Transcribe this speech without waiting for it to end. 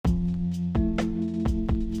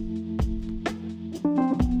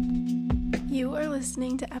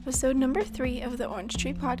listening to episode number 3 of the Orange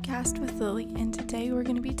Tree Podcast with Lily, and today we're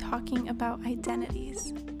going to be talking about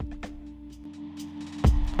identities.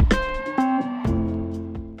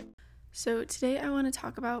 So today I want to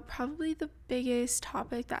talk about probably the biggest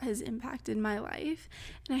topic that has impacted my life,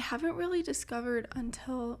 and I haven't really discovered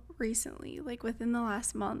until recently, like within the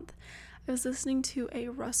last month. I was listening to a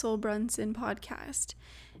Russell Brunson podcast,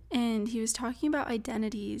 and he was talking about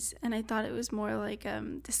identities, and I thought it was more like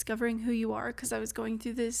discovering who you are, because I was going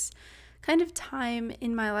through this kind of time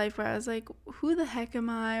in my life where I was like, who the heck am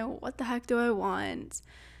I? What the heck do I want?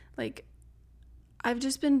 Like, I've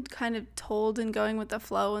just been kind of told and going with the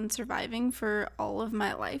flow and surviving for all of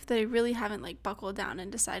my life that I really haven't like buckled down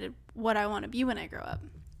and decided what I want to be when I grow up.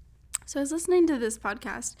 So I was listening to this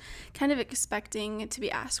podcast kind of expecting to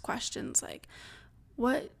be asked questions like,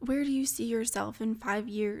 where do you see yourself in 5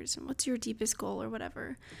 years, and what's your deepest goal or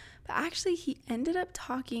whatever? But actually he ended up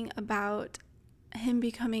talking about him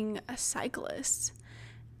becoming a cyclist,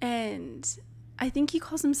 and I think he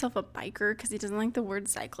calls himself a biker because he doesn't like the word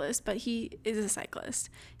cyclist, but he is a cyclist,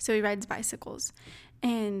 so he rides bicycles.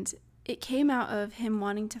 And it came out of him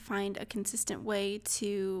wanting to find a consistent way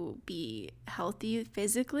to be healthy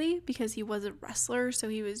physically, because he was a wrestler, so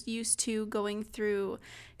he was used to going through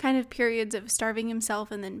kind of periods of starving himself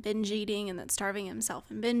and then binge eating and then starving himself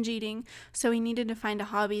and binge eating. So he needed to find a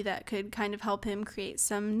hobby that could kind of help him create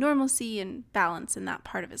some normalcy and balance in that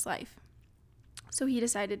part of his life. So he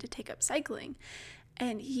decided to take up cycling,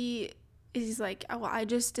 and he's like, oh, well, I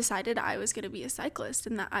just decided I was going to be a cyclist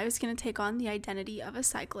and that I was going to take on the identity of a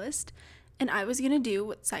cyclist, and I was going to do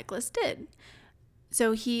what cyclists did.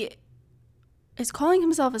 So he is calling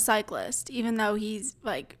himself a cyclist, even though he's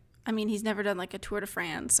never done like a Tour de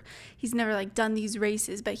France. He's never like done these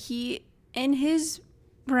races, but he, in his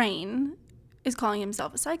brain, is calling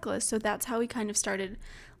himself a cyclist. So that's how he kind of started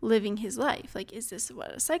living his life. Like, is this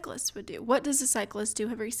what a cyclist would do? What does a cyclist do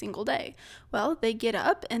every single day? Well, they get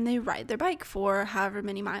up and they ride their bike for however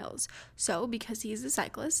many miles. So because he's a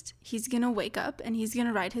cyclist, he's going to wake up and he's going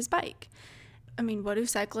to ride his bike. I mean, what do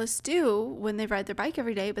cyclists do when they ride their bike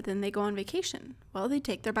every day, but then they go on vacation? Well, they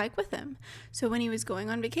take their bike with them. So when he was going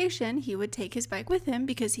on vacation, he would take his bike with him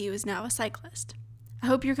because he was now a cyclist. I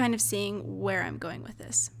hope you're kind of seeing where I'm going with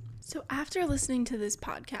this. So after listening to this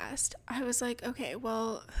podcast, I was like, okay,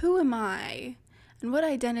 well, who am I and what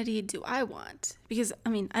identity do I want? Because,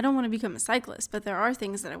 I don't want to become a cyclist, but there are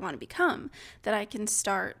things that I want to become that I can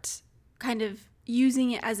start kind of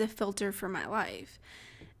using it as a filter for my life.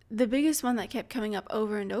 The biggest one that kept coming up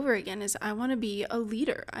over and over again is I want to be a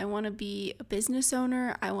leader. I want to be a business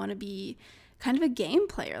owner. I want to be kind of a game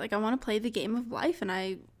player. Like, I want to play the game of life, and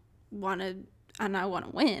I want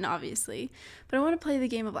to win, obviously, but I want to play the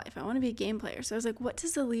game of life. I want to be a game player. So I was like, what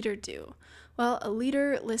does a leader do? Well, a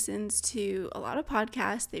leader listens to a lot of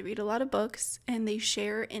podcasts, they read a lot of books, and they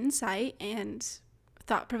share insight and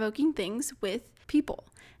thought-provoking things with people.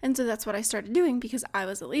 And so that's what I started doing because I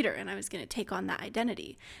was a leader and I was going to take on that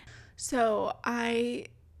identity. So I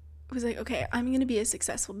was like, okay, I'm going to be a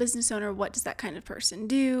successful business owner. What does that kind of person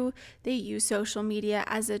do? They use social media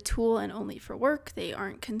as a tool and only for work. They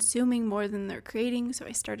aren't consuming more than they're creating. So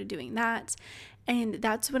I started doing that. And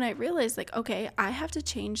that's when I realized, like, okay, I have to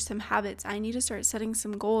change some habits. I need to start setting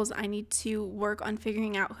some goals. I need to work on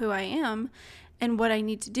figuring out who I am and what I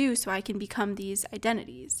need to do so I can become these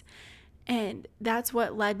identities. And that's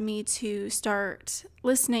what led me to start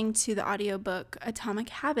listening to the audiobook Atomic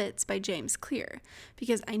Habits by James Clear,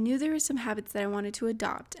 because I knew there were some habits that I wanted to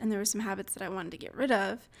adopt and there were some habits that I wanted to get rid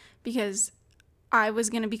of because I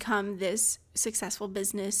was going to become this successful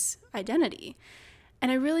business identity.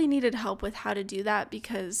 And I really needed help with how to do that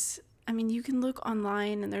because, you can look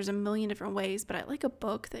online and there's a million different ways, but I like a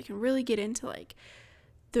book that can really get into like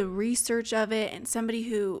the research of it and somebody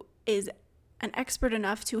who is an expert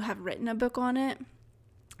enough to have written a book on it.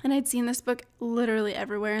 And I'd seen this book literally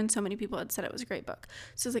everywhere, and so many people had said it was a great book.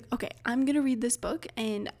 So I was like, okay, I'm going to read this book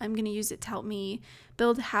and I'm going to use it to help me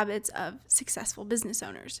build habits of successful business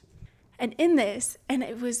owners. And in this, and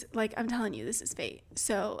it was like, I'm telling you, this is fate.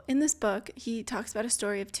 So in this book, he talks about a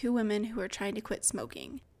story of 2 women who are trying to quit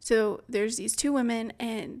smoking. So there's these 2 women,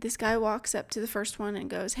 and this guy walks up to the first one and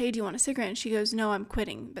goes, hey, do you want a cigarette? And she goes, no, I'm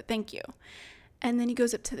quitting, but thank you. And then he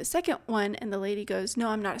goes up to the second one, and the lady goes, no,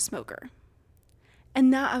 I'm not a smoker. And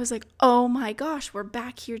now I was like, oh my gosh, we're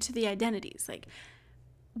back here to the identities. Like,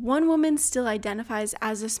 one woman still identifies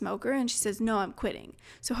as a smoker, and she says, no, I'm quitting.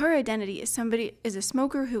 So her identity is a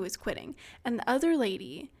smoker who is quitting. And the other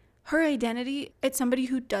lady, her identity, it's somebody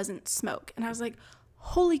who doesn't smoke. And I was like,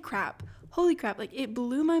 holy crap. Like, it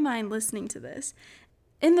blew my mind listening to this.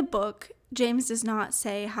 in the book, James does not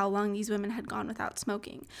say how long these women had gone without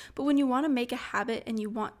smoking. But when you want to make a habit and you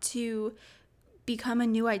want to become a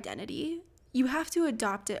new identity, you have to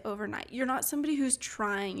adopt it overnight. You're not somebody who's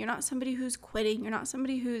trying. You're not somebody who's quitting. You're not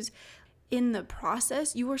somebody who's in the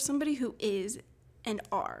process. You are somebody who is and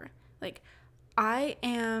are. Like, I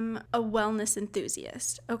am a wellness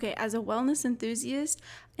enthusiast. Okay, as a wellness enthusiast,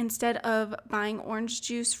 instead of buying orange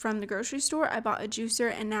juice from the grocery store, I bought a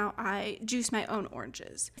juicer and now I juice my own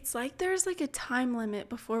oranges. It's like there's like a time limit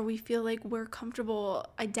before we feel like we're comfortable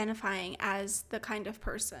identifying as the kind of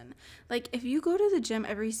person. Like, if you go to the gym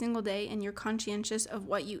every single day and you're conscientious of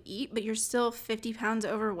what you eat, but you're still 50 pounds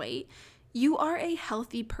overweight, you are a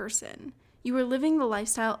healthy person. You are living the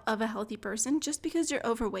lifestyle of a healthy person. Just because you're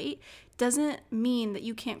overweight doesn't mean that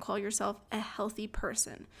you can't call yourself a healthy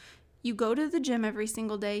person. You go to the gym every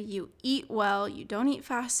single day, you eat well, you don't eat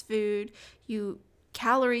fast food, you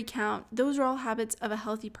calorie count. Those are all habits of a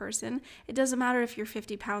healthy person. It doesn't matter if you're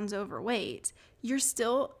 50 pounds overweight. You're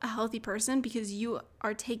still a healthy person because you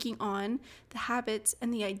are taking on the habits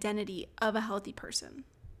and the identity of a healthy person.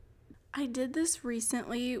 I did this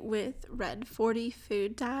recently with Red 40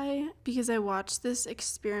 food dye because I watched this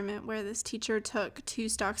experiment where this teacher took 2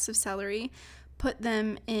 stalks of celery, put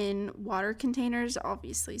them in water containers,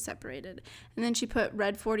 obviously separated, and then she put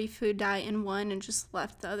Red 40 food dye in one and just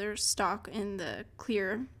left the other stalk in the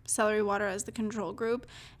clear celery water as the control group.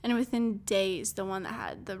 And within days, the one that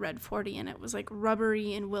had the Red 40 in it was like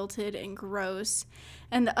rubbery and wilted and gross,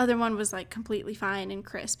 and the other one was like completely fine and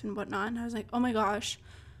crisp and whatnot. And I was like, oh my gosh,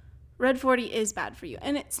 Red 40 is bad for you.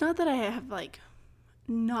 And it's not that I have like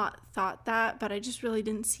not thought that, but I just really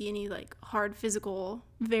didn't see any like hard physical,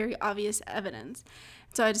 very obvious evidence.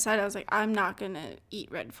 So I decided, I was like, I'm not going to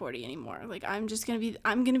eat Red 40 anymore. Like, I'm going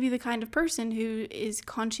to be the kind of person who is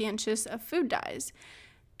conscientious of food dyes.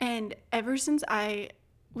 And ever since I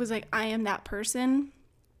was like, I am that person,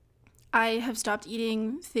 I have stopped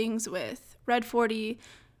eating things with Red 40,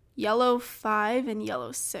 Yellow 5, and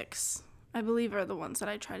Yellow 6. I believe are the ones that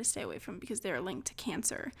I try to stay away from because they're linked to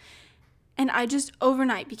cancer. And I just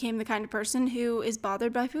overnight became the kind of person who is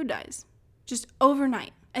bothered by food dyes. Just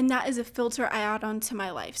overnight. And that is a filter I add onto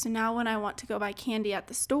my life. So now when I want to go buy candy at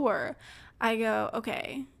the store, I go,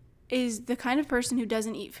 okay, is the kind of person who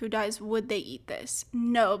doesn't eat food dyes, would they eat this?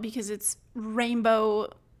 No, because it's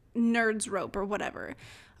rainbow nerds rope or whatever.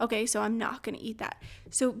 Okay, so I'm not going to eat that.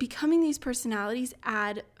 So becoming these personalities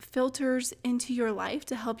add filters into your life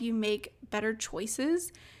to help you make better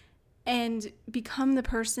choices and become the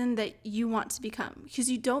person that you want to become. Because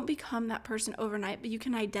you don't become that person overnight, but you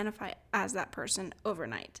can identify as that person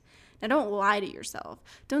overnight. Now, don't lie to yourself.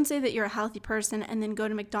 Don't say that you're a healthy person and then go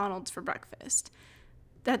to McDonald's for breakfast.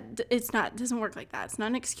 It doesn't work like that. It's not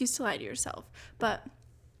an excuse to lie to yourself. But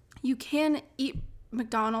you can eat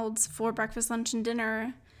McDonald's for breakfast, lunch, and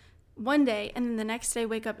dinner one day, and then the next day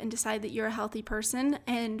wake up and decide that you're a healthy person.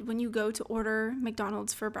 And when you go to order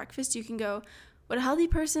McDonald's for breakfast, you can go, would a healthy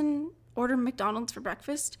person order McDonald's for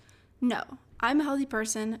breakfast? No, I'm a healthy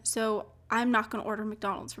person, so I'm not going to order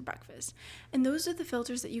McDonald's for breakfast. And those are the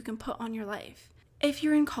filters that you can put on your life. If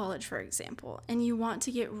you're in college, for example, and you want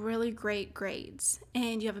to get really great grades,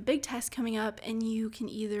 and you have a big test coming up, and you can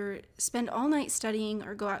either spend all night studying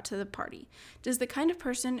or go out to the party, does the kind of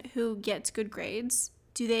person who gets good grades,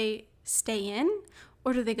 do they stay in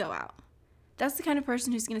or do they go out? That's the kind of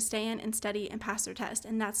person who's going to stay in and study and pass their test,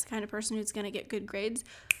 and that's the kind of person who's going to get good grades.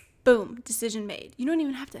 Boom, decision made. You don't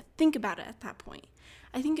even have to think about it at that point.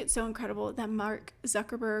 I think it's so incredible that Mark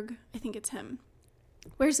Zuckerberg, I think it's him,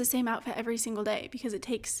 wears the same outfit every single day because it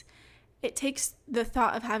takes the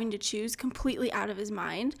thought of having to choose completely out of his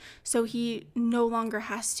mind, so he no longer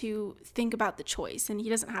has to think about the choice, and he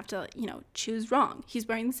doesn't have to, choose wrong. He's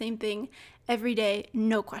wearing the same thing every day,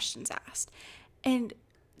 no questions asked. And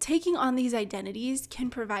taking on these identities can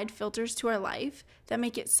provide filters to our life that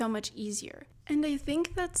make it so much easier. And I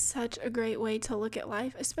think that's such a great way to look at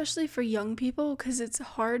life, especially for young people, because it's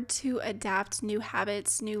hard to adapt new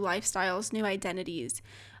habits, new lifestyles, new identities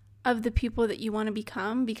of the people that you want to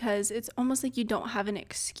become, because it's almost like you don't have an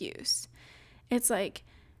excuse. It's like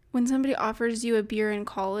when somebody offers you a beer in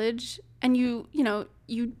college and you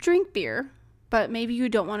drink beer, but maybe you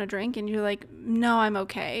don't want to drink and you're like, no, I'm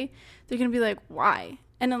okay. They're going to be like, why?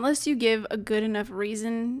 And unless you give a good enough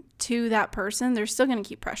reason to that person, they're still going to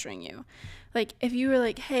keep pressuring you. Like, if you were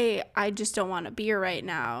like, hey, I just don't want a beer right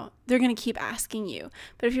now, they're going to keep asking you.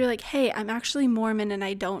 But if you're like, hey, I'm actually Mormon and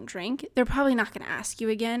I don't drink, they're probably not going to ask you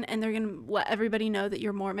again, and they're going to let everybody know that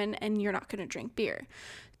you're Mormon and you're not going to drink beer.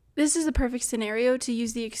 This is the perfect scenario to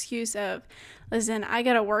use the excuse of, listen, I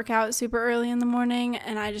got to work out super early in the morning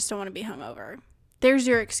and I just don't want to be hungover. there's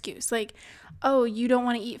your excuse. Like, oh, you don't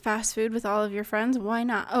want to eat fast food with all of your friends? Why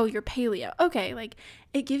not? Oh, you're paleo. Okay, like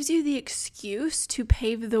it gives you the excuse to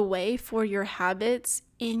pave the way for your habits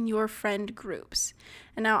in your friend groups.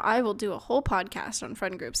 And now I will do a whole podcast on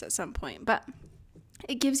friend groups at some point, but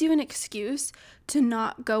it gives you an excuse to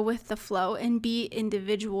not go with the flow and be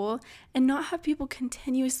individual and not have people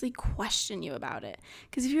continuously question you about it.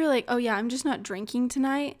 Because if you're like, oh yeah, I'm just not drinking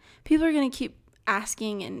tonight, people are going to keep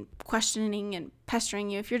asking and questioning and pestering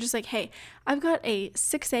you. If you're just like, hey, I've got a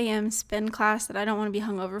 6 a.m. spin class that I don't want to be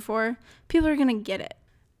hungover for, people are going to get it.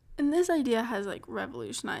 And this idea has like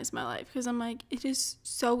revolutionized my life because I'm like, it is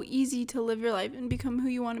so easy to live your life and become who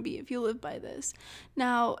you want to be if you live by this.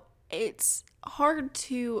 Now, it's hard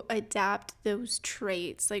to adapt those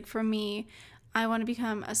traits. Like for me, I want to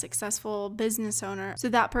become a successful business owner. So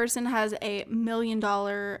that person has a $1 million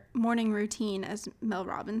morning routine, as Mel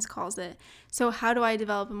Robbins calls it. So how do I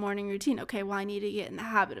develop a morning routine? Okay, well, I need to get in the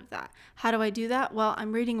habit of that. How do I do that? Well,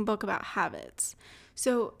 I'm reading a book about habits.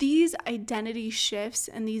 So these identity shifts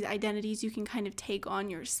and these identities you can kind of take on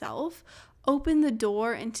yourself open the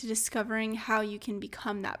door into discovering how you can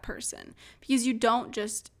become that person, because you don't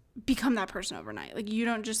just become that person overnight. Like you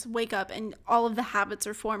don't just wake up and all of the habits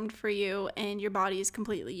are formed for you and your body is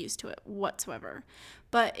completely used to it whatsoever.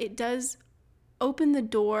 But it does open the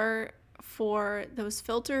door for those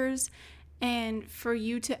filters and for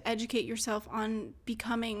you to educate yourself on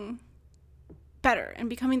becoming better and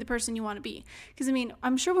becoming the person you want to be. Because I mean,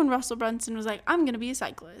 I'm sure when Russell Brunson was like, I'm going to be a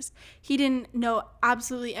cyclist, he didn't know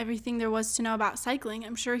absolutely everything there was to know about cycling.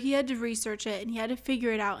 I'm sure he had to research it and he had to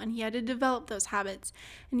figure it out and he had to develop those habits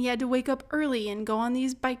and he had to wake up early and go on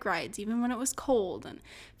these bike rides even when it was cold and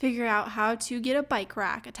figure out how to get a bike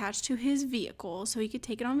rack attached to his vehicle so he could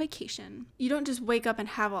take it on vacation. You don't just wake up and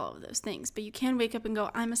have all of those things, but you can wake up and go,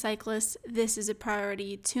 I'm a cyclist, this is a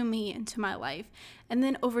priority to me and to my life. And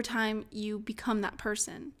then over time, you become that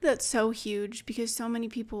person. That's so huge because so many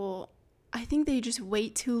people, I think they just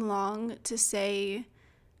wait too long to say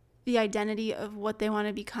the identity of what they want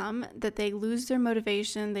to become, that they lose their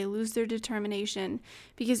motivation, they lose their determination,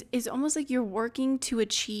 because it's almost like you're working to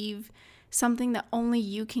achieve something that only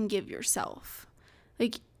you can give yourself.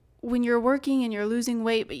 Like when you're working and you're losing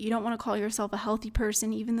weight, but you don't want to call yourself a healthy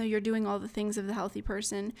person, even though you're doing all the things of the healthy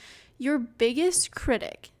person, your biggest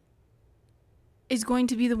critic is going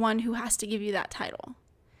to be the one who has to give you that title.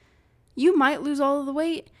 You might lose all of the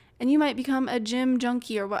weight and you might become a gym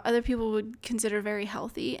junkie or what other people would consider very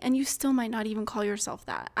healthy, and you still might not even call yourself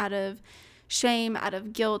that out of shame, out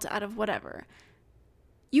of guilt, out of whatever.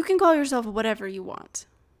 You can call yourself whatever you want.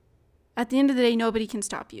 At the end of the day, nobody can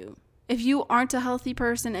stop you. If you aren't a healthy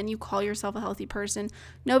person and you call yourself a healthy person,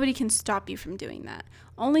 nobody can stop you from doing that.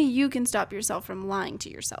 Only you can stop yourself from lying to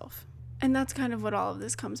yourself. And that's kind of what all of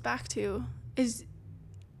this comes back to, is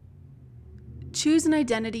choose an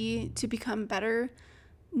identity to become better,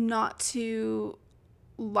 not to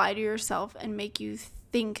lie to yourself and make you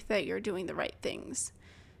think that you're doing the right things.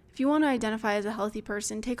 If you want to identify as a healthy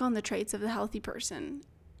person, take on the traits of the healthy person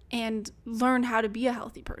and learn how to be a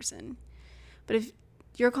healthy person. But if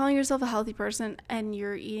you're calling yourself a healthy person and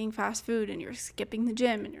you're eating fast food and you're skipping the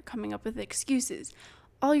gym and you're coming up with excuses,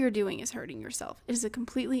 all you're doing is hurting yourself. It is a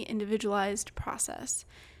completely individualized process.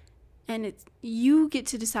 And you get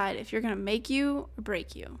to decide if you're going to make you or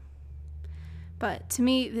break you. But to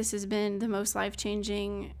me, this has been the most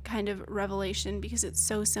life-changing kind of revelation because it's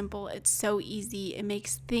so simple, it's so easy, it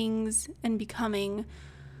makes things and becoming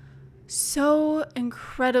so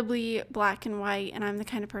incredibly black and white, and I'm the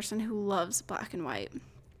kind of person who loves black and white.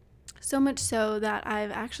 So much so that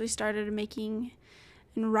I've actually started making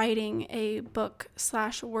and writing a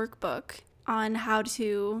book/workbook on how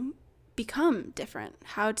to become different,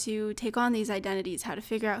 how to take on these identities, how to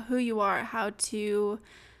figure out who you are,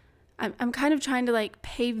 I'm kind of trying to like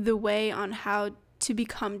pave the way on how to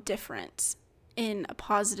become different in a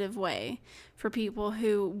positive way for people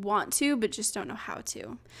who want to but just don't know how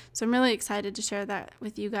to. So I'm really excited to share that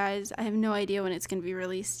with you guys. I have no idea when it's going to be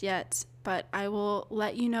released yet, but I will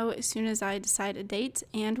let you know as soon as I decide a date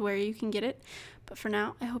and where you can get it. But for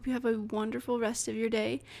now, I hope you have a wonderful rest of your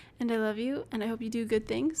day, and I love you, and I hope you do good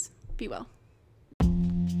things. Be well.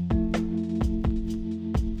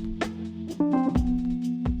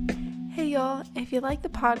 Hey y'all, if you like the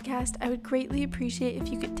podcast, I would greatly appreciate if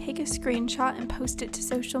you could take a screenshot and post it to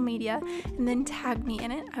social media and then tag me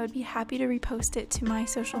in it. I would be happy to repost it to my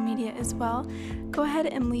social media as well. Go ahead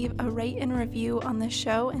and leave a rate and review on this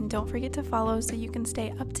show, and don't forget to follow so you can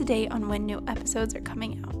stay up to date on when new episodes are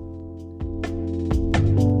coming out.